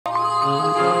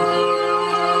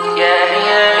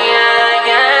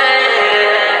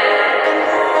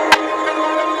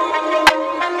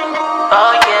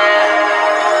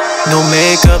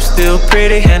makeup still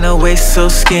pretty and the waist so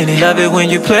skinny. Love it when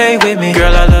you play with me,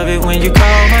 girl, I love it when you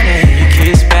call my name. You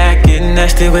kiss back, getting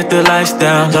nasty with the lights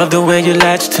down. Love the way you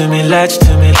latch to me, latch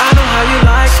to me. I know how you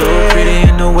like it. So pretty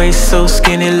and the waist so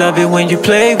skinny. Love it when you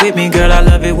play with me, girl, I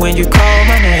love it when you call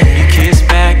my name. You kiss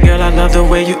back, girl, I love the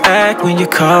way you act when you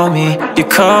call me, you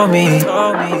call me.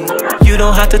 You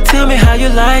don't have to tell me how you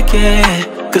like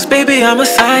it, cause baby, I'm a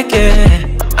psychic.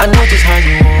 I know just how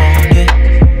you want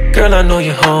it, girl, I know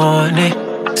you're horny.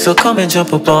 So come and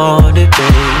jump up on it,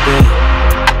 baby.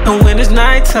 And when it's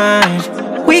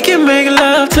nighttime, we can make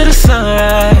love to the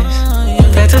sunrise,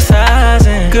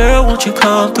 fantasizing. Girl, won't you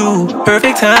come through,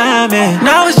 perfect timing.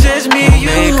 Now it's just me and you.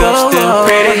 Makeup still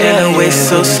pretty and the waist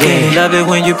so skinny. Love it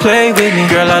when you play with me,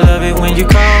 girl, I love it when you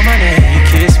call my name. You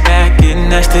kiss back, getting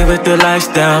nasty with the lights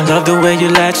down. Love the way you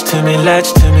latch to me,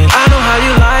 latch to me. I know how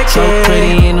you like it. So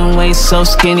pretty in the waist, so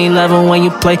skinny. Love it when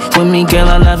you play with me, girl,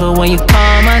 I love it when you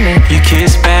call my name. You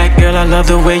kiss back, girl, I love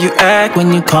the way you act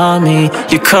when you call me,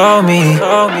 you call me.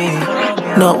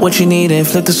 Know what you need and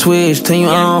flip the switch, turn you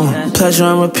on. Pleasure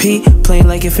on repeat, playing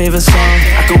like your favorite song.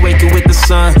 I could wake you with the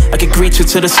sun, I could greet you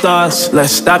to the stars.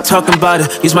 Let's stop talking about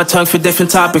it, use my tongue for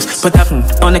different topics. Put that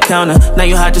on the counter, now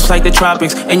you hot just like the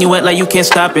tropics. And you wet like you can't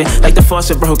stop it, like the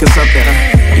faucet broke or something.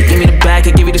 You give me the back,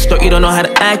 I give you the story, you don't know how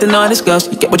to act and all this goes.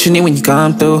 You get what you need when you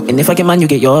come through, and if I get mine, you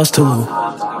get yours too.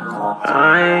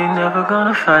 I ain't never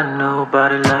gonna find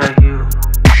nobody like you.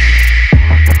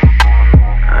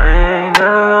 I ain't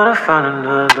never gonna find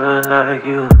another like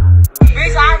you.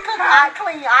 Bitch, I cook, I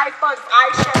clean, I fuck,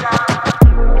 I shut up.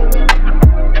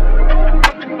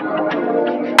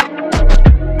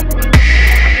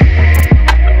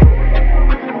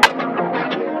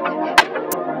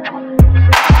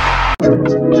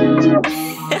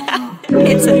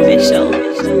 It's official.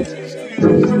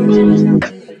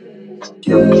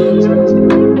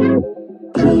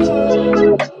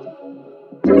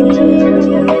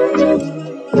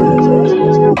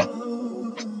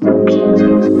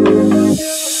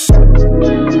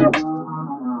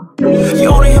 You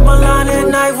only hit my line at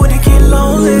night when it get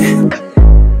lonely.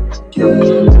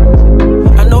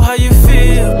 I know how you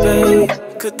feel, babe,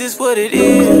 cause this what it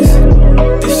is.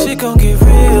 This shit gon' get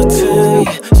real to you.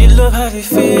 You love how you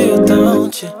feel,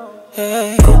 don't you?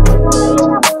 Hey.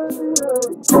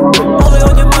 Only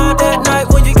on your mind at night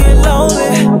when you get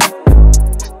lonely,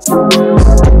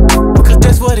 cause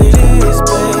that's what it is,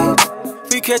 babe.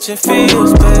 We catching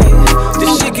feels, babe.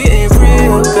 This shit getting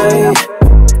real, babe.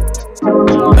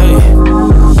 Hey.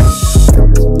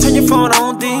 Turn your phone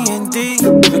on D&D,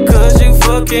 because you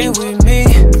fucking with me.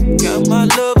 Got my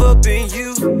love